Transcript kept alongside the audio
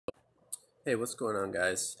Hey, what's going on,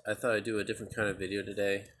 guys? I thought I'd do a different kind of video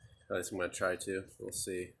today. At least I'm going to try to. We'll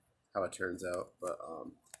see how it turns out. But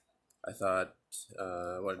I thought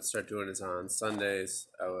what I'd start doing is on Sundays,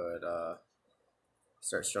 I would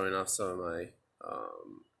start showing off some of my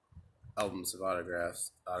um, albums of autograph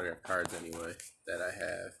cards anyway, that I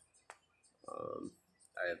have.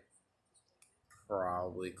 I have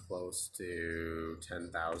probably close to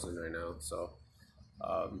 10,000 right now. So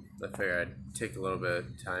I figured I'd take a little bit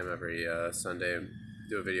of time every Sunday and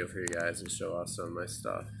do a video for you guys and show off some of my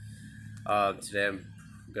stuff. Today I'm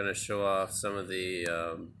gonna show off some of the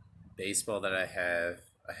baseball that I have.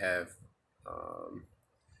 I have um,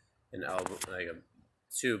 an album, like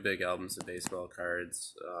two big albums of baseball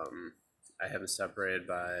cards. I have them separated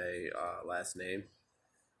by last name,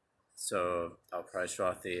 so I'll probably show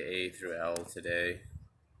off the A through L today,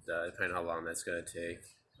 depending on how long that's gonna take.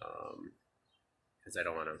 Because I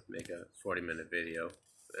don't want to make a 40-minute video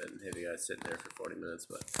and have you guys sitting there for 40 minutes,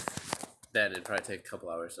 but then it'd probably take a couple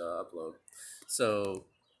hours to upload. So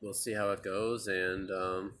we'll see how it goes, and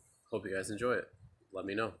hope you guys enjoy it. Let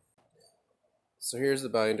me know. So here's the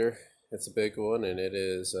binder. It's a big one, and it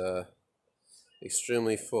is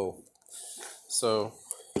extremely full. So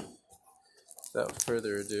without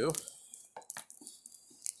further ado,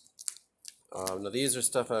 now these are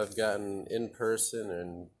stuff I've gotten in person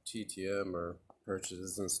and TTM or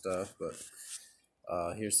purchases and stuff, but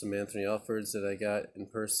here's some Anthony Alfords that I got in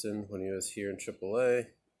person when he was here in AAA.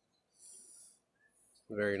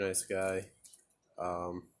 Very nice guy.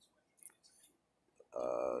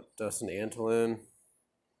 Dustin Antolin,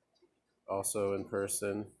 also in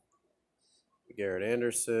person. Garrett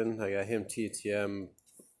Anderson, I got him TTM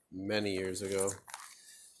many years ago.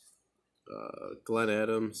 Glenn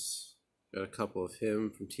Adams, got a couple of him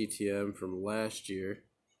from TTM from last year.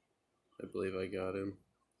 I believe I got him.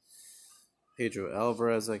 Pedro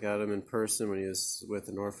Alvarez, I got him in person when he was with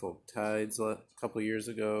the Norfolk Tides a couple years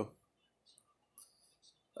ago.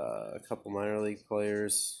 A couple minor league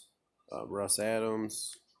players. Russ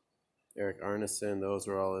Adams, Eric Arneson, those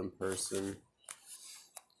were all in person.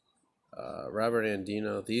 Robert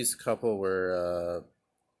Andino, these couple were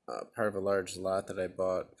part of a large lot that I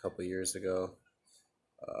bought a couple years ago.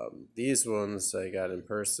 These ones I got in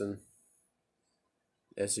person.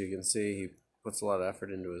 As you can see, he puts a lot of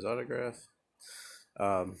effort into his autograph.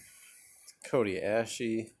 Cody Ashe,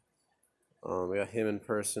 we got him in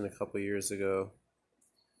person a couple years ago.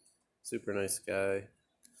 Super nice guy.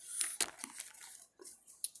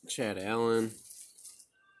 Chad Allen,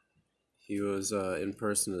 he was in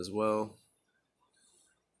person as well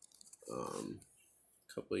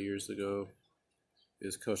a couple of years ago. He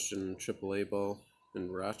was coaching AAA ball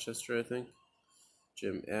in Rochester, I think.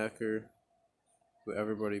 Jim Acker, who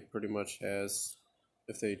everybody pretty much has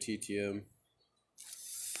if they TTM.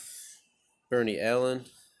 Bernie Allen,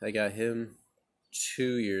 I got him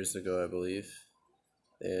 2 years ago, I believe,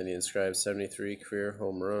 and he inscribed 73 career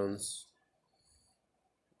home runs.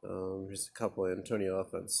 There's a couple of Antonio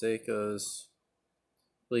Alfonsecas.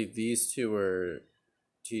 I believe these two were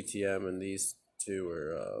TTM, and these two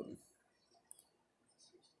were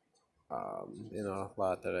in a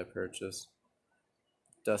lot that I purchased.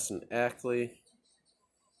 Dustin Ackley,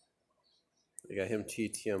 I got him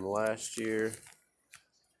TTM last year.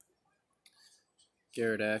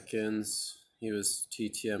 Garrett Atkins, he was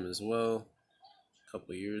TTM as well a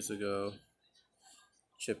couple years ago.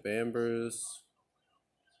 Chip Ambrose,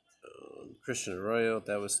 Christian Arroyo,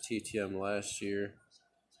 that was TTM last year.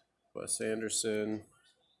 Wes Anderson,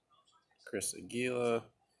 Chris Aguila,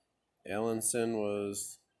 Allenson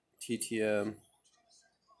was TTM.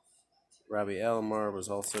 Robbie Alomar was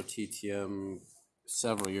also TTM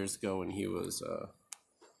several years ago when he was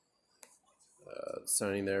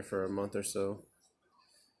signing there for a month or so.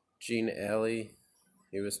 Gene Alley,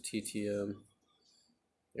 he was TTM.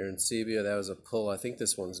 Aaron Sebia, that was a pull. I think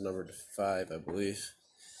this one's numbered 5, I believe.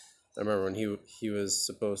 I remember when he was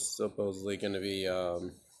supposedly going to be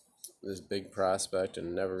this big prospect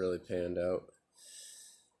and never really panned out.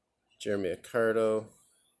 Jeremy Accardo,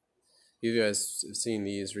 you guys have seen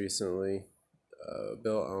these recently.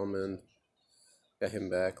 Bill Almond, got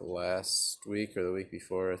him back last week or the week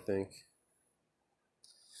before, I think.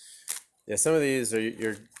 Yeah, some of these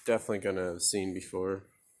you're definitely gonna have seen before.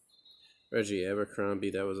 Reggie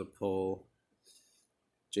Abercrombie, that was a pull.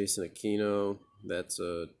 Jason Aquino, that's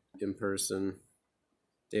a in person.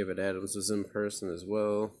 David Adams was in person as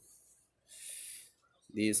well.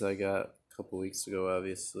 These I got a couple weeks ago,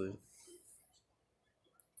 obviously.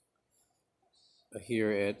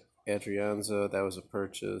 Here at Adrianza, that was a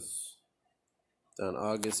purchase. Don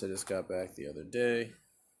August, I just got back the other day.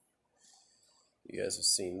 You guys have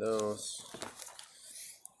seen those.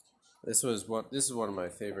 This is one of my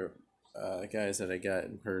favorite guys that I got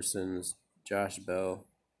in person. Is Josh Bell.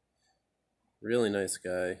 Really nice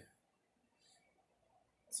guy.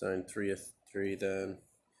 Signed 3 of 3 then.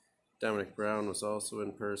 Dominic Brown was also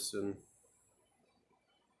in person.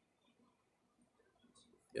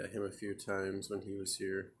 Got him a few times when he was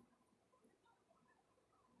here.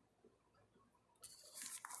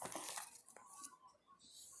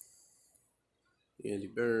 Andy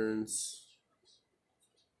Burns.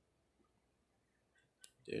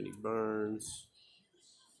 Danny Barnes.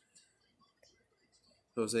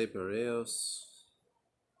 Jose Barrios.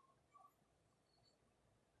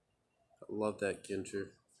 I love that Ginter.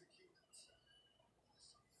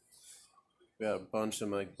 Got a bunch of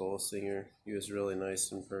Mike Bolsinger. He was really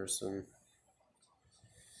nice in person.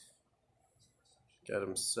 Got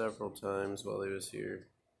him several times while he was here.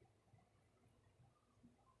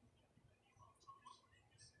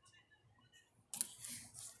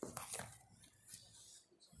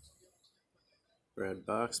 Brad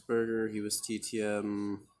Boxberger, he was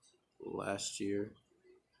TTM last year.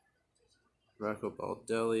 Rocco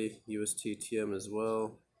Baldelli, he was TTM as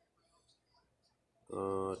well.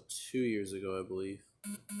 2 years ago, I believe.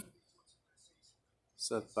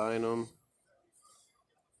 Seth Bynum,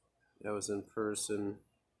 that was in person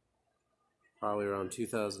probably around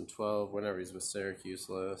 2012, whenever he's with Syracuse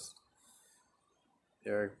last.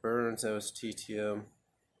 Eric Burns, that was TTM.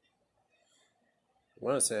 I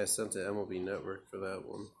want to say I sent to MLB Network for that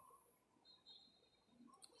one.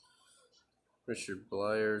 Richard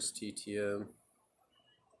Blyers, TTM.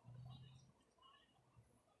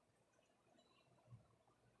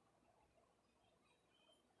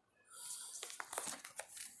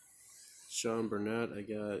 Sean Burnett, I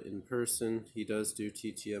got in person. He does do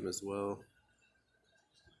TTM as well.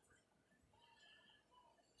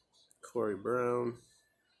 Corey Brown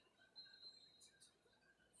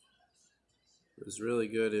was really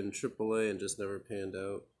good in AAA and just never panned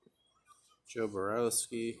out. Joe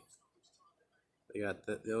Borowski, I got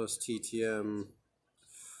that was TTM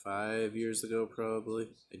 5 years ago probably.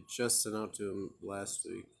 I just sent out to him last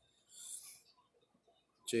week.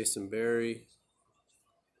 Jason Berry,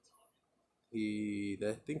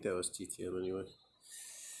 I think that was TTM anyway.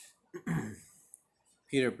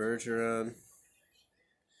 Peter Bergeron,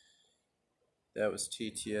 that was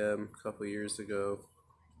TTM a couple years ago.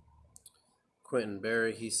 Quentin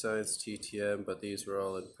Berry, he signs TTM, but these were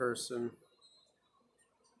all in person.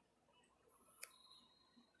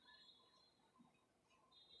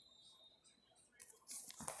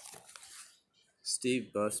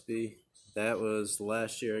 Steve Busby, that was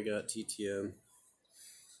last year I got TTM.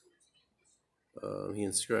 He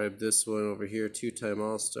inscribed this one over here, 2-time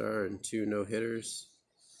All-Star and 2 no-hitters.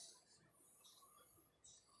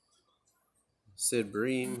 Sid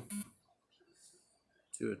Bream,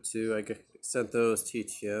 2 of 2. I sent those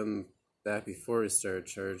TTM back before we started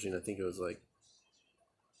charging. I think it was like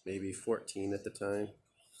maybe 14 at the time.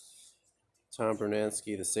 Tom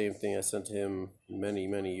Bernansky, the same thing. I sent to him many,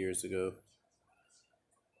 many years ago.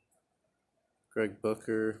 Greg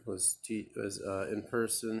Booker was in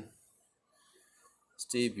person.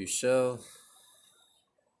 Steve Buechele.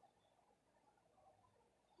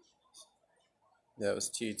 That was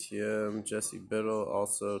TTM. Jesse Biddle,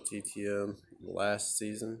 also TTM last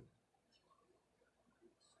season.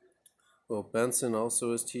 Will Benson also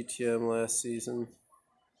was TTM last season.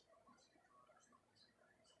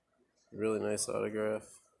 Really nice autograph.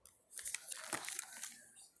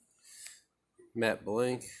 Matt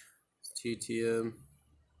Blank, TTM.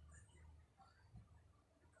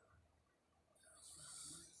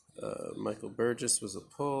 Michael Burgess was a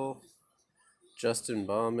pull. Justin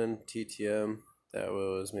Bauman, TTM. That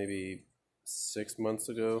was maybe 6 months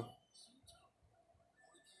ago.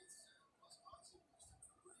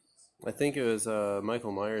 I think it was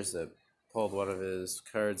Michael Myers that pulled one of his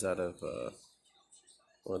cards out of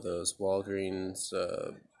one of those Walgreens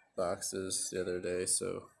boxes the other day.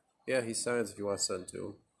 So, yeah, he signs if you want to send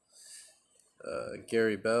to him.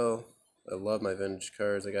 Gary Bell. I love my vintage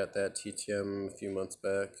cards. I got that TTM a few months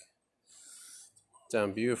back.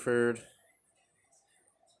 Don Buford,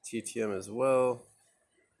 TTM as well.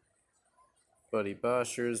 Buddy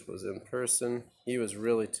Boschers was in person. He was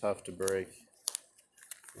really tough to break.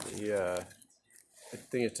 Yeah, I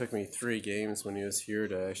think it took me 3 games when he was here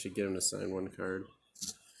to actually get him to sign one card.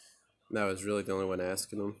 And that was really the only one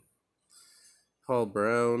asking him. Paul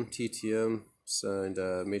Brown, TTM, signed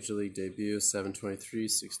Major League debut,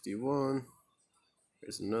 7/23/61.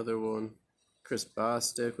 There's another one. Chris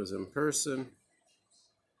Bostic was in person.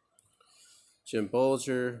 Jim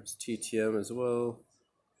Bolger was TTM as well.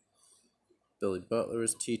 Billy Butler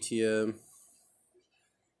was TTM.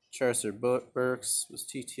 Charcer Burks was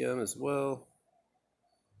TTM as well.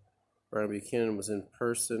 Brian Buchanan was in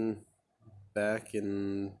person back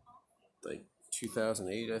in like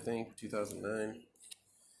 2008, I think, 2009.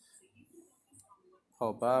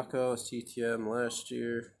 Paul Bacco was TTM last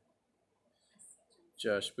year.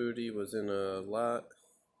 Josh Booty was in a lot.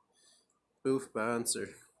 Boof Bonser.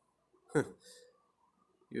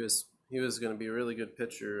 he was going to be a really good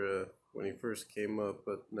pitcher when he first came up,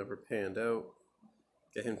 but never panned out.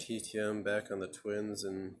 Get him TTM back on the Twins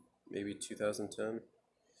in maybe 2010.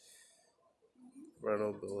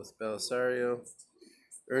 Ronald Belisario.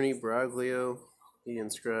 Ernie Broglio, he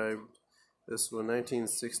inscribed this one,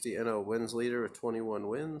 1960 NL wins leader with 21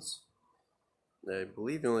 wins. I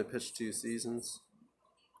believe he only pitched 2 seasons.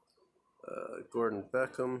 Gordon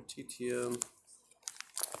Beckham, TTM.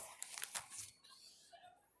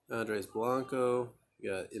 Andres Blanco,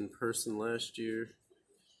 got in person last year.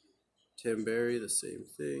 Tim Berry, the same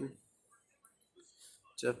thing.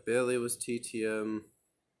 Jeff Bailey was TTM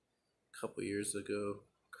a couple years ago.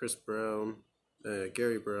 Chris Brown,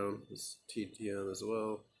 Gary Brown was TTM as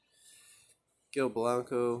well. Gil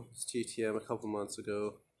Blanco was TTM a couple months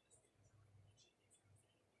ago.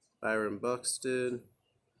 Byron Buxton,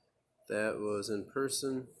 that was in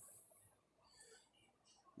person.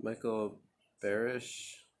 Michael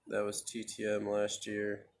Barish, that was TTM last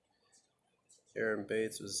year. Aaron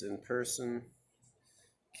Bates was in person.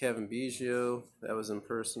 Kevin Biggio, that was in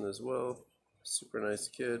person as well. Super nice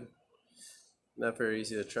kid. Not very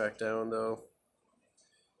easy to track down though.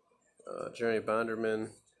 Jeremy Bonderman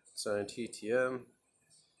signed TTM. I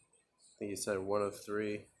think he signed 1 of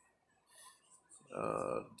 3.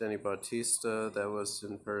 Denny Bautista, that was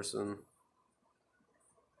in person.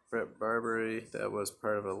 Brett Barbary, that was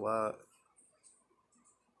part of a lot.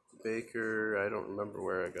 Baker, I don't remember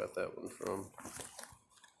where I got that one from.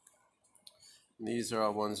 And these are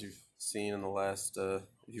all ones you've seen in the last, if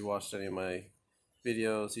you watched any of my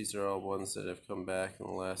videos, these are all ones that have come back in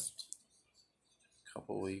the last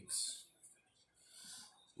couple weeks.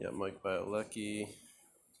 Yeah, Mike Bielecki,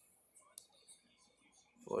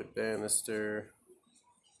 Floyd Bannister,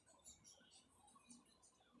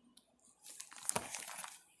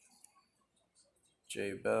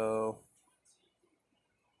 Jay Bell,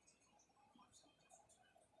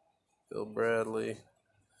 Bill Bradley,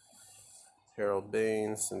 Harold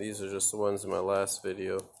Baines, and these are just the ones in my last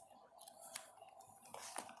video.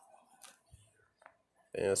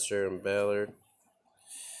 Bannister and Ballard.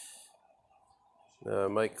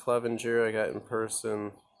 Mike Clevenger I got in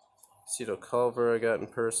person. Cito Culver I got in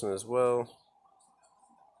person as well.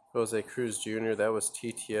 Jose Cruz Jr., that was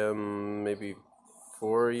TTM maybe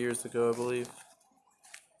 4 years ago, I believe.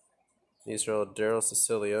 These are all Daryl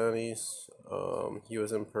Siciliani's. He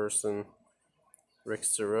was in person. Rick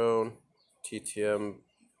Cerrone, TTM.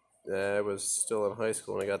 I was still in high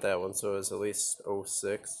school when I got that one, so it was at least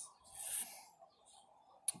 06.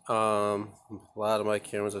 A lot of my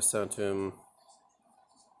cameras I've sent to him,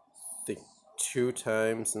 I think 2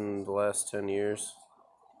 times in the last 10 years.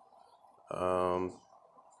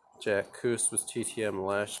 Jack Coos was TTM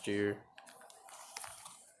last year.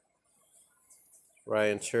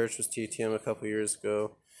 Ryan Church was TTM a couple years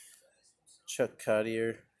ago. Chuck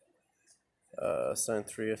Cottier signed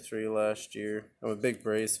 3 of 3 last year. I'm a big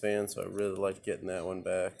Braves fan, so I really like getting that one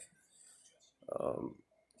back.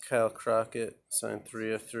 Kyle Crockett signed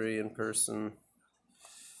 3 of 3 in person.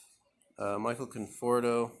 Michael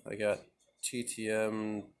Conforto, I got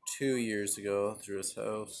TTM 2 years ago through his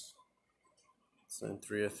house. Signed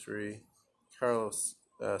 3 of 3.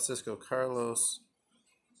 Cisco Carlos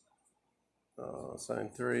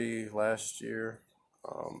signed 3 last year.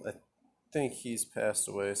 I think he's passed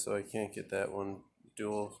away, so I can't get that one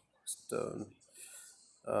dual done.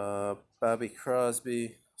 Bobby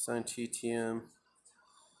Crosby signed TTM.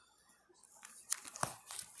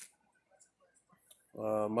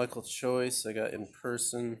 Michael Choice I got in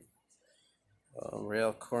person.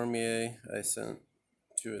 Real Cormier I sent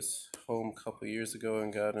to his home a couple years ago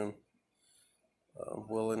and got him.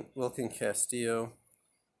 Wilkin Castillo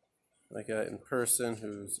I got in person,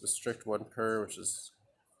 who's a strict 1 per, which is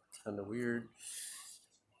kind of weird.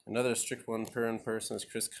 Another strict 1 per in person is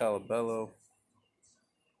Chris Colabello,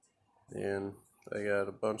 and I got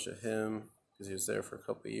a bunch of him because he was there for a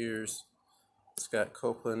couple of years. Scott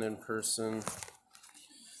Copeland in person.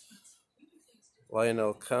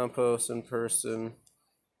 Lionel Campos in person.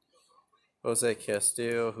 Jose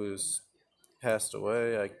Castillo, who's passed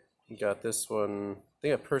away. I got this one, I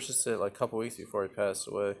think I purchased it like a couple weeks before he passed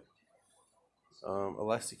away.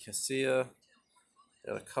 Alexi Casilla,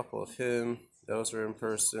 got a couple of him. Those are in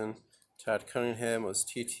person. Todd Cunningham was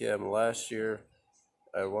TTM last year.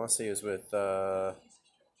 I want to say he was with, who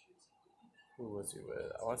was he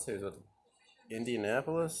with? I want to say he was with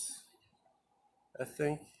Indianapolis, I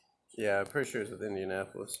think. Yeah, I'm pretty sure he was with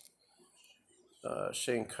Indianapolis.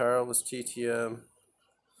 Shane Carl was TTM.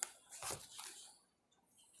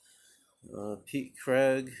 Pete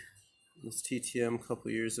Craig was TTM a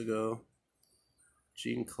couple years ago.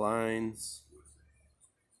 Gene Kleins,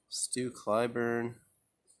 Stu Clyburn,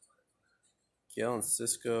 Galen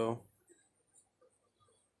Cisco,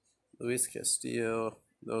 Luis Castillo.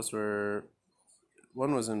 Those were,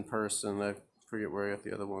 one was in person. I forget where I got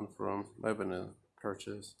the other one from. Might have been a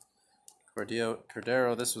purchase.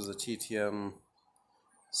 Cordero, this was a TTM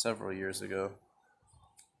several years ago.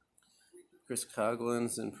 Chris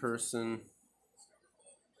Coughlin's in person.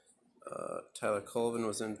 Tyler Colvin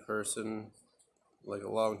was in person like a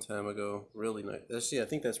long time ago. Really nice. Actually, I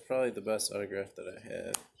think that's probably the best autograph that I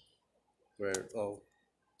had.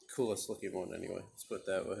 Coolest looking one anyway. Let's put it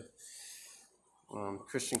that way.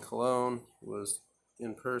 Christian Colon was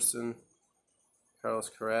in person. Carlos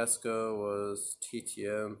Carrasco was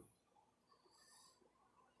TTM.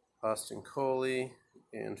 Austin Coley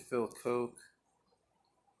and Phil Koch.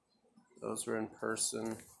 Those were in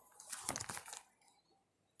person.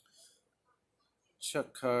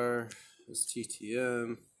 Chuck Carr was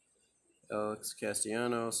TTM. Alex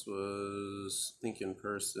Castellanos was, I think, in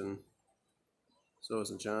person. So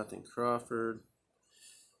was Jonathan Crawford.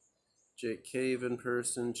 Jake Cave in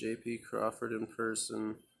person. JP Crawford in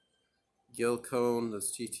person. Gil Cohn,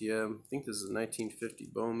 that's TTM. I think this is a 1950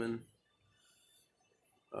 Bowman.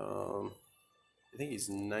 I think he's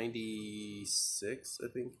 96, I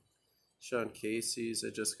think. Sean Casey's,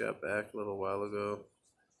 I just got back a little while ago.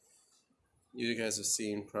 You guys have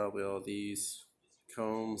seen probably all these.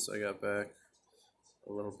 Combs, I got back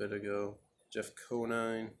a little bit ago. Jeff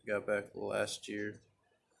Conine, got back last year.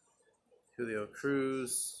 Julio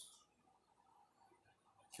Cruz.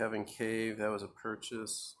 Kevin Cave, that was a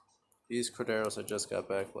purchase. These Corderos I just got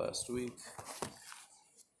back last week.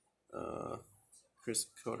 Chris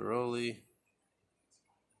Coderoli,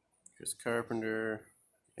 Chris Carpenter,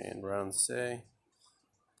 and Ron Say.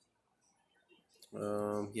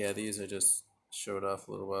 Yeah, these I just showed off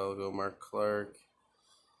a little while ago. Mark Clark,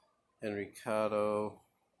 Henry Cotto,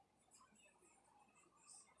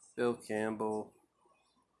 Bill Campbell,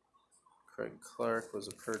 Craig Clark was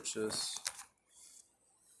a purchase.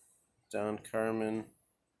 Don Carmen.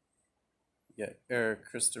 Yeah, Eric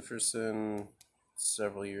Christopherson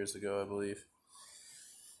several years ago, I believe.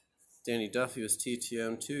 Danny Duffy was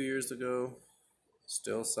TTM 2 years ago.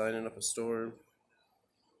 Still signing up a storm.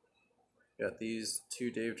 Got these two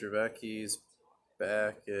Dave Draveckis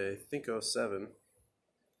back, I think 07.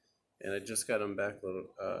 And I just got them back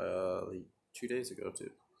 2 days ago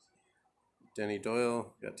too. Denny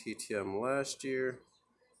Doyle got TTM last year.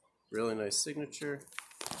 Really nice signature.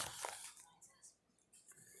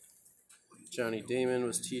 Johnny Damon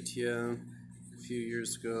was TTM a few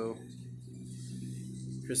years ago.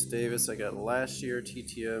 Chris Davis I got last year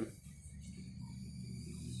TTM.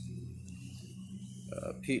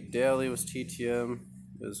 Pete Daly was TTM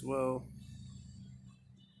as well.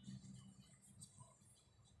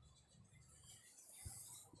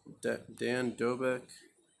 Dan Dobek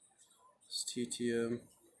is TTM.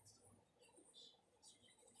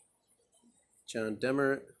 John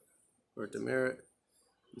Demerit, or Demerit,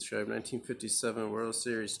 inscribed 1957 World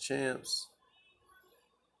Series champs.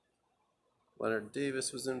 Leonard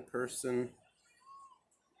Davis was in person.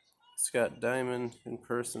 Scott Diamond in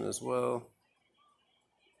person as well.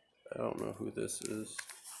 I don't know who this is.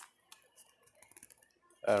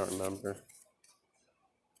 I don't remember.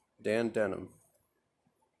 Dan Denham.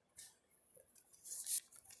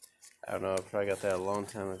 I don't know, I probably got that a long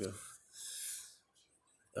time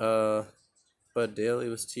ago. Bud Daly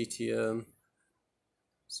was TTM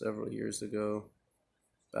several years ago.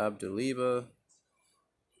 Bob DeLiba,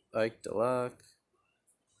 Ike DeLock,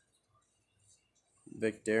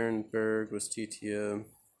 Vic Derenberg was TTM.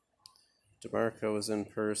 DeMarco was in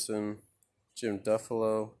person. Jim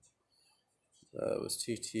Duffalo was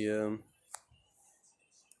TTM.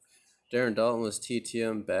 Darren Dalton was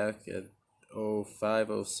TTM back at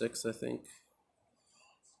 05, 06, I think.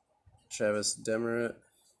 Travis Demerit.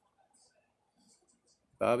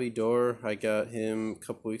 Bobby Dorr, I got him a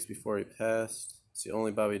couple weeks before he passed. It's the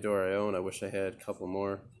only Bobby Dorr I own. I wish I had a couple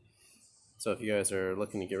more. So if you guys are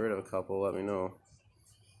looking to get rid of a couple, let me know.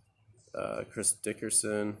 Chris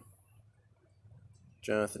Dickerson.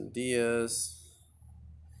 Jonathan Diaz.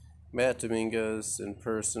 Matt Dominguez in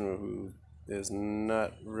person, who is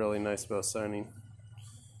not really nice about signing.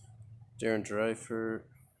 Darren Dreifert.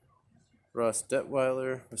 Ross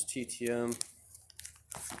Detweiler was TTM.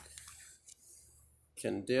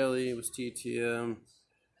 Ken Daly was TTM.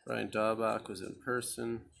 Ryan Daubach was in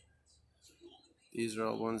person. These are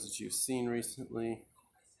all ones that you've seen recently.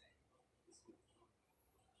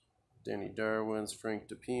 Danny Darwin's, Frank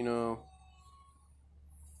DiPino.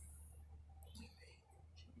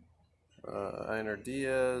 Einar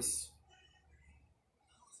Diaz.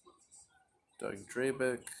 Doug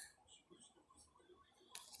Drabeck.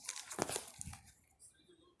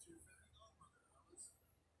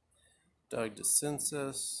 Doug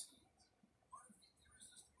DeCinces.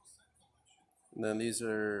 And then these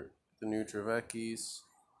are the new Draveckis.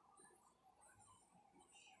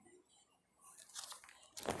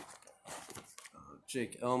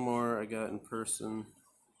 Jake Elmore I got in person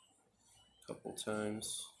a couple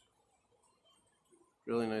times.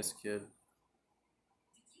 Really nice kid.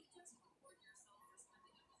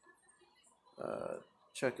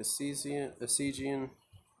 Chuck Asigian.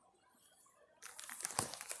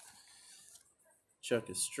 Chuck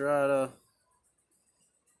Estrada.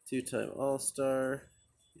 Two-time All-Star.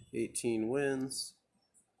 18 wins.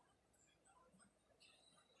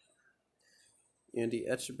 Andy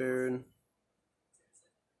Etchebarren.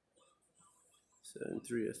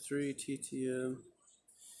 7-3 of 3 TTM.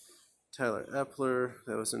 Tyler Epler,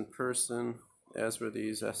 that was in person, as were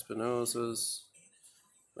these Espinosas.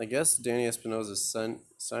 I guess Danny Espinosa's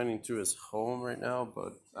signing through his home right now,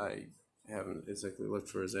 but I haven't exactly looked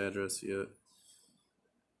for his address yet.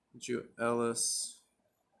 Joe Ellis,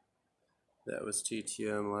 that was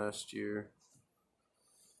TTM last year.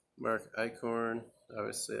 Mark Eichhorn,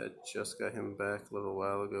 obviously I just got him back a little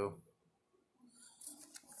while ago.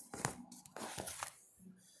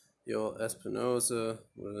 Yoel Espinosa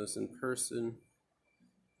was in person,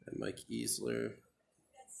 and Mike Easler.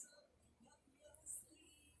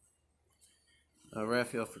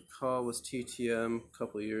 Rafael Furcal was TTM a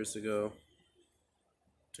couple of years ago.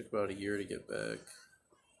 Took about a year to get back.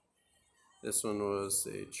 This one was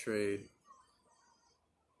a trade.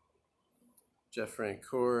 Jeff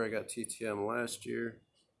Rancour, I got TTM last year.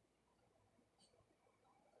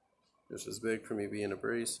 This was big for me being a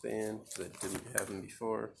Braves fan, because I didn't have him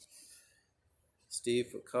before. Steve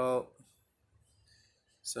Foucault,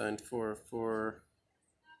 signed 4-4.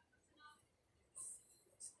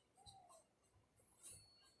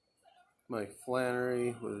 Mike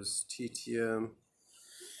Flannery was TTM.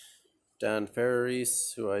 Don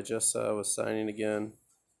Ferraris, who I just saw, was signing again.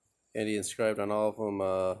 And he inscribed on all of them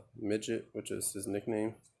Midget, which is his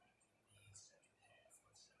nickname.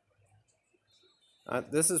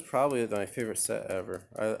 This is probably my favorite set ever.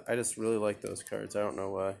 I just really like those cards. I don't know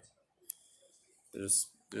why. They're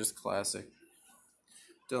just classic.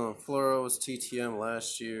 Dylan Floro was TTM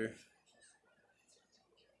last year.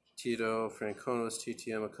 Tito Francona was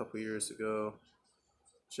TTM a couple years ago.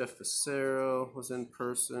 Jeff Facero was in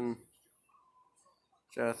person.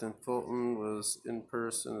 Jonathan Fulton was in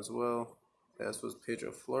person as well, as was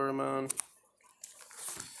Pedro Florimon.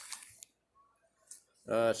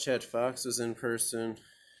 Chad Fox was in person.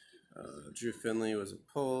 Drew Finley was a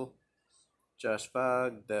pull. Josh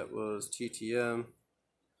Fogg, that was TTM.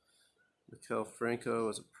 Maikel Franco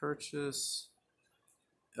was a purchase.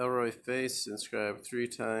 Elroy Face, inscribed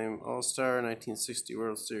 3-time All-Star, 1960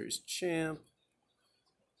 World Series champ.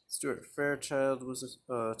 Stuart Fairchild was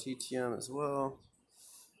a TTM as well.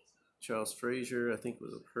 Charles Frazier, I think,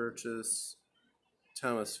 was a purchase.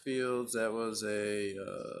 Thomas Fields, that was a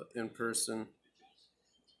in-person.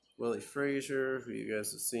 Willie Frazier, who you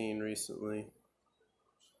guys have seen recently.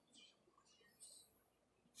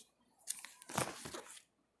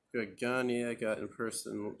 Greg Gagne, I got in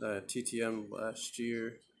person TTM last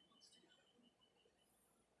year.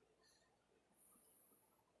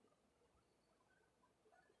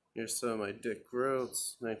 Here's some of my Dick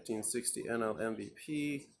Groats, 1960 NL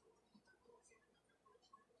MVP.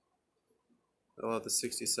 I love the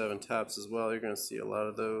 67 tops as well. You're going to see a lot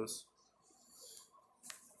of those.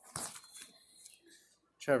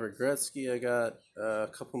 Trevor Gretzky I got a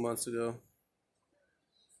couple months ago.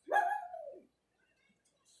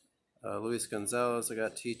 Luis Gonzalez I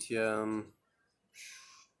got TTM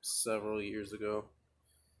several years ago.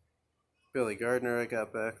 Billy Gardner I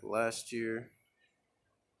got back last year.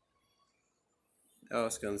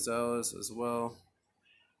 Alex Gonzalez as well.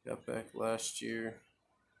 Got back last year.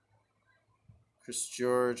 Chris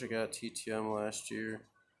George I got TTM last year.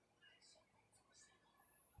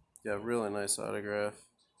 Yeah, really nice autograph.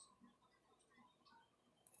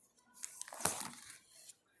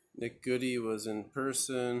 Nick Goody was in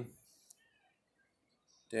person.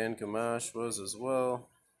 Dan Gamache was as well.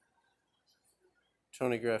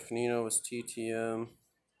 Tony Graffinino was TTM.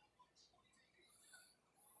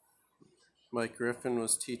 Mike Griffin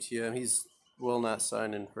was TTM. He's will not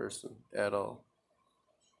sign in person at all.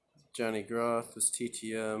 Johnny Groff was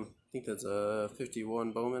TTM. I think that's a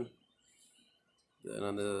 51 Bowman. Then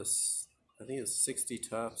on this, I think it's 60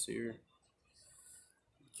 tops here.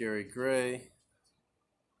 Gary Gray.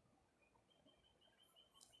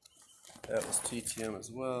 That was TTM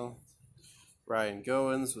as well. Ryan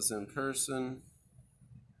Goins was in person.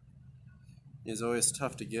 He's always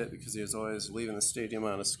tough to get because he was always leaving the stadium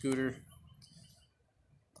on a scooter.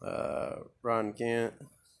 Ron Gant.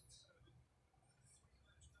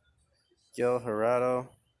 Gil Hirado,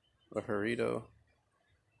 or Hirito.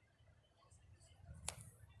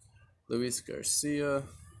 Luis Garcia.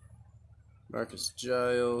 Marcus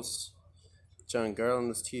Giles. John Garland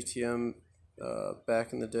was TTM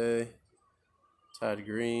back in the day. Todd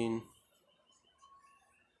Green.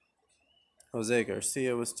 Jose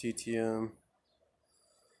Garcia was TTM.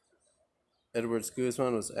 Edwards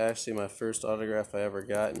Guzman was actually my first autograph I ever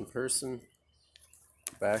got in person.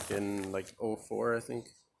 Back in like 04, I think.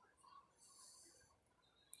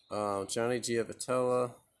 Johnny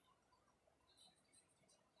Giavotella.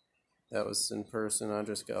 That was in person.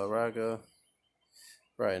 Andres Galarraga.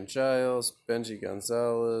 Brian Giles. Benji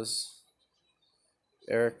Gonzalez.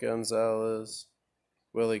 Eric Gonzalez.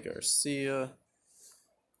 Willie Garcia.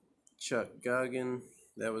 Chuck Goggin.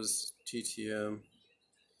 That was TTM.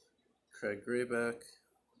 Craig Grayback.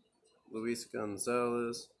 Luis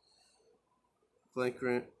Gonzalez.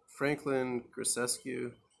 Franklin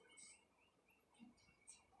Grisescu.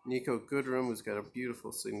 Nico Goodrum, who's got a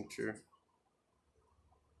beautiful signature.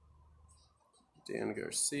 Dan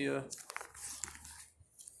Garcia.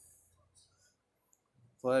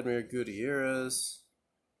 Vladimir Gutierrez.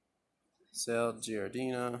 Sal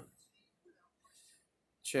Giardina.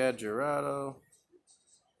 Chad Gerardo.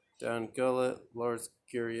 Don Gullett. Lars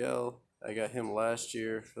Guriel. I got him last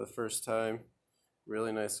year for the first time.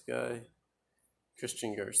 Really nice guy.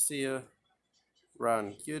 Christian Garcia.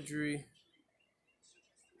 Ron Guidry.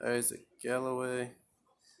 Isaac Galloway.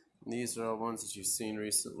 And these are all ones that you've seen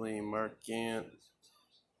recently. Mark Gant.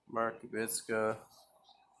 Mark Kubitska.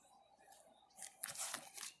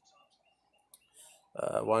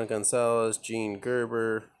 Juan Gonzalez. Gene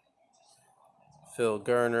Gerber. Phil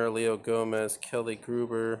Garner. Leo Gomez. Kelly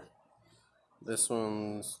Gruber. This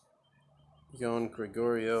one's Yon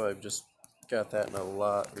Gregorio. I've just got that in a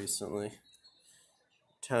lot recently.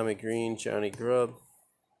 Tommy Green. Johnny Grubb.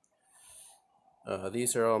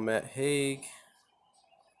 These are all Matt Haig.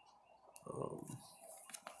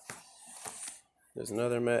 There's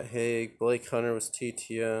another Matt Haig. Blake Hunter was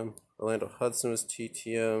TTM. Orlando Hudson was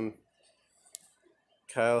TTM.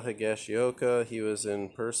 Kyle Higashioka, he was in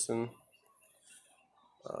person.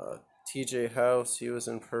 TJ House, he was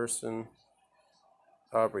in person.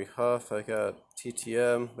 Aubrey Huff, I got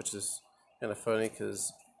TTM, which is kind of funny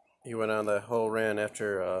because he went on that whole rant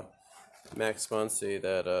after Max Muncy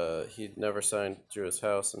that he'd never signed through his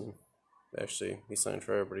house, and actually he signed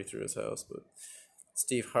for everybody through his house. But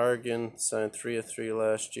Steve Hargan signed 3 of 3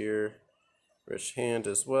 last year. Rich Hand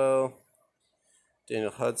as well.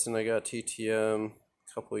 Daniel Hudson, I got TTM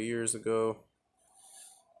a couple years ago.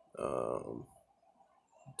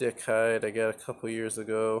 Dick Hyde, I got a couple years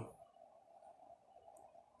ago.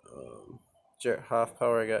 Jarrett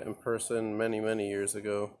Hoffpower, I got in person many years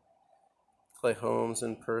ago. Clay Holmes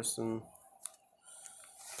in person.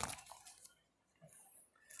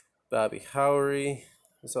 Bobby Howery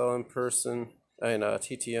was all in person. And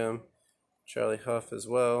TTM. Charlie Huff as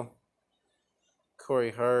well.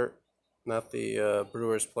 Corey Hart, not the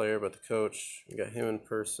Brewers player, but the coach. We got him in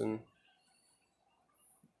person.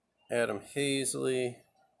 Adam Hazley,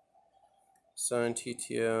 signed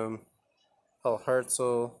TTM. Paul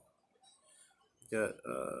Hartzell. Got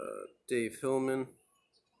Dave Hillman.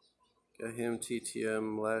 Got him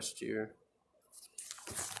TTM last year.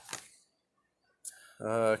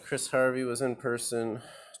 Chris Harvey was in person.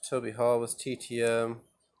 Toby Hall was TTM.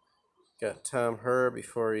 Got Tom Herr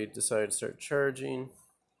before he decided to start charging.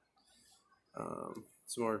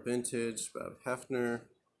 Some more vintage. Bob Hefner.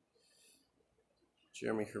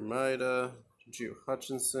 Jeremy Hermida. Drew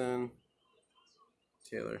Hutchinson.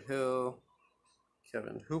 Taylor Hill.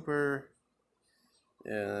 Kevin Hooper.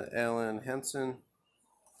 And Alan Henson.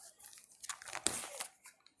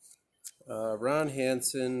 Ron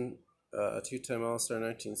Hansen, two-time All-Star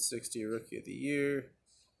 1960 Rookie of the Year.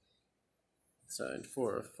 Signed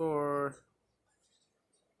 4 of 4.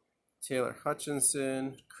 Taylor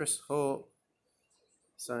Hutchinson. Chris Holt.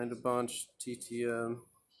 Signed a bunch. TTM.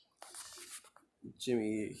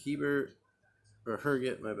 Jimmy Hebert. Or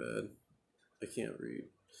Herget, my bad. I can't read.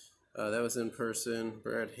 That was in person.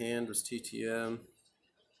 Brad Hand was TTM.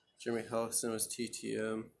 Jimmy Helgson was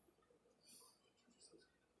TTM.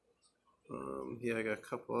 Yeah, I got a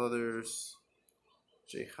couple others.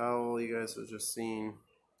 Jay Howell, you guys have just seen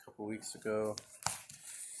a couple weeks ago.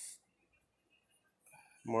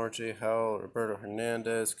 More Jay Howell, Roberto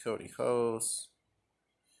Hernandez, Cody Hose,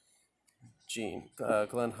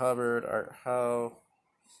 Glenn Hubbard, Art Howe,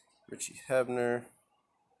 Richie Hebner.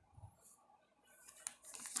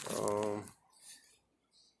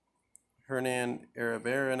 Hernan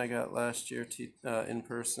Arabaran I got last year in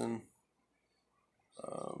person.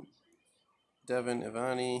 Devin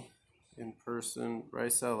Ivani in person.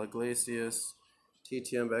 Raisel Iglesias,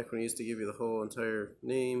 TTM back when he used to give you the whole entire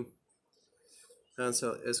name.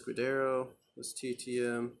 Hansel Escudero was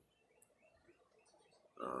TTM.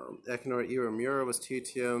 Akinori Iramura was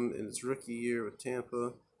TTM in his rookie year with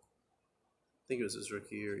Tampa. I think it was his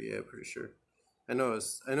rookie year. Yeah, pretty sure. I know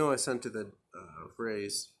I sent to the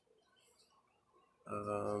Rays.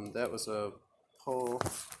 That was a poll.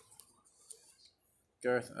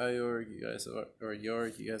 Garth Iorg, you guys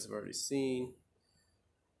have already seen.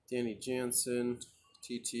 Danny Jansen,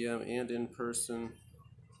 TTM and in person.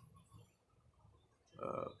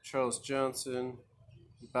 Charles Johnson,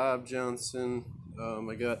 Bob Johnson.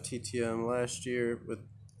 I got TTM last year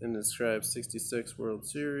in the Scribe 66 World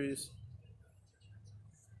Series.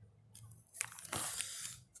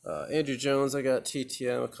 Andrew Jones, I got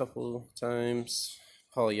TTM a couple times.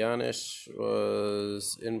 Paul Janisch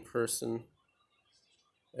was in person,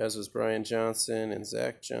 as was Brian Johnson and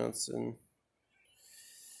Zach Johnson.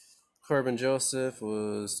 Corbin Joseph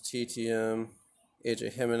was TTM.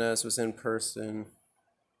 AJ Jimenez was in person.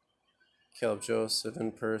 Caleb Joseph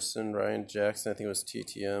in person. Ryan Jackson, I think it was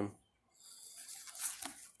TTM.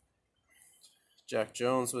 Jack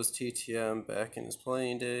Jones was TTM back in his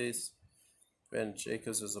playing days. Brandon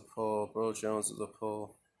Jacobs was a pull. Bro Jones was a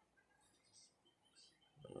pull.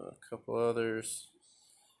 A couple others.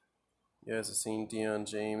 You guys have seen Deion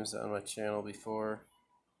James on my channel before.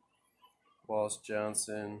 Wallace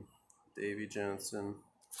Johnson, Davey Johnson.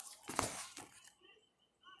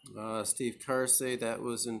 Steve Carsey, that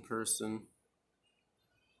was in person.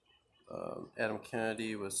 Adam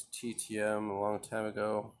Kennedy was TTM a long time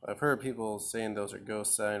ago. I've heard people saying those are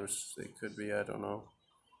ghost signs, which they could be, I don't know.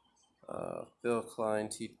 Bill Klein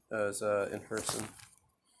is in person.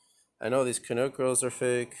 I know these Canuck girls are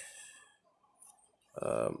fake.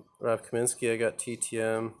 Rob Kaminsky, I got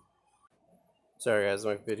TTM. Sorry guys,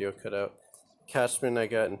 my video cut out. Catchman, I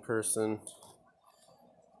got in person.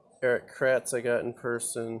 Eric Kratz, I got in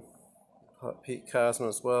person. Pete Cosmo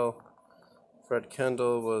as well. Fred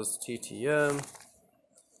Kendall was TTM.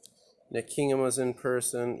 Nick Kingham was in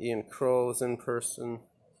person. Ian Kroll was in person.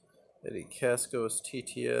 Eddie Casco was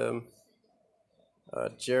TTM.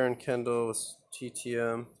 Jaron Kendall was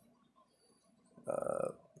TTM.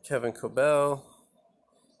 Kevin Cobell.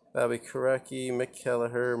 Bobby Korecki, Mick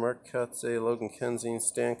Kelleher, Mark Kutze, Logan Kensing,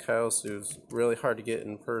 Stan Kiles, who's really hard to get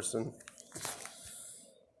in person.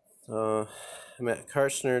 Matt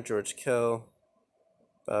Karchner, George Kell,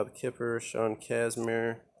 Bob Kipper, Sean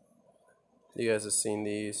Casimir. You guys have seen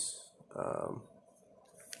these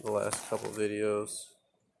the last couple videos.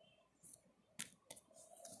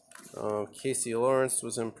 Casey Lawrence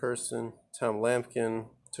was in person. Tom Lampkin,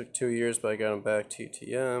 took 2 years, but I got him back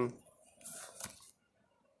TTM.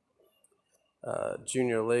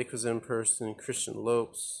 Junior Lake was in person. Christian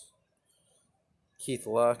Lopes. Keith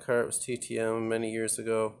Lockhart was TTM many years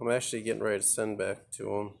ago. I'm actually getting ready to send back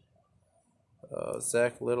to him.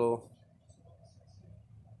 Zach Little.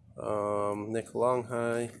 Nick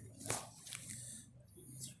Longhigh.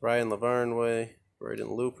 Ryan Lavarnway.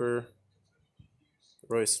 Braden Looper.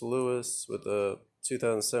 Royce Lewis with a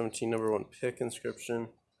 2017 #1 pick inscription.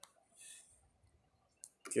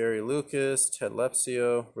 Gary Lucas, Ted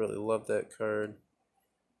Lepsio, really love that card.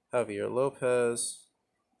 Javier Lopez,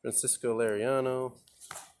 Francisco Lariano.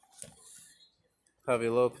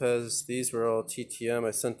 Javier Lopez, these were all TTM.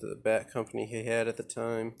 I sent to the bat company he had at the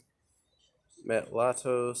time. Matt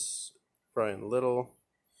Latos, Brian Little,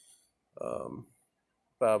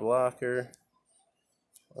 Bob Locker,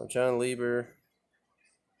 John Lieber,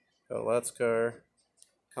 Kyle Latzkar,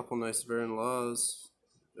 a couple nice Vern Laws.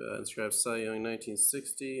 Inscribed Cy Young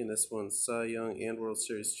 1960, and this one's Cy Young and World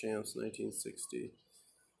Series Champs 1960.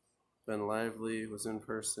 Ben Lively was in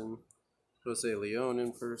person. Jose Leon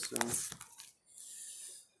in person.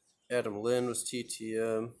 Adam Lynn was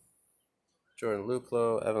TTM. Jordan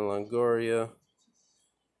Luplo, Evan Longoria.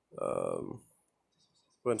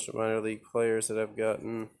 Bunch of minor league players that I've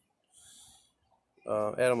gotten.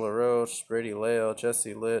 Adam LaRoche, Brady Lale,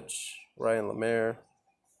 Jesse Litch, Ryan Lemaire.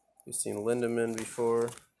 You've seen Lindemann before.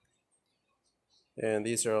 And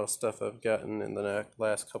these are all stuff I've gotten in the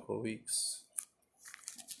last couple of weeks.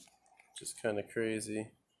 Just kind of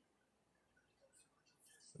crazy.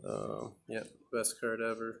 Yep, best card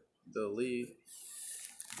ever, Bill Lee.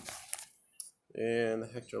 And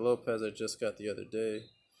Hector Lopez I just got the other day.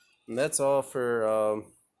 And that's all for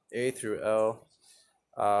A through L.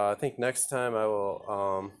 I think next time I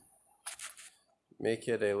will make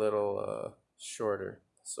it a little shorter.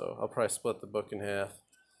 So I'll probably split the book in half.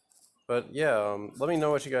 But yeah, let me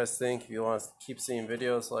know what you guys think. If you want to keep seeing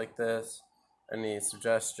videos like this, any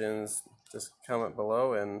suggestions, just comment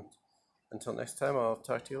below. And until next time, I'll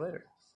talk to you later.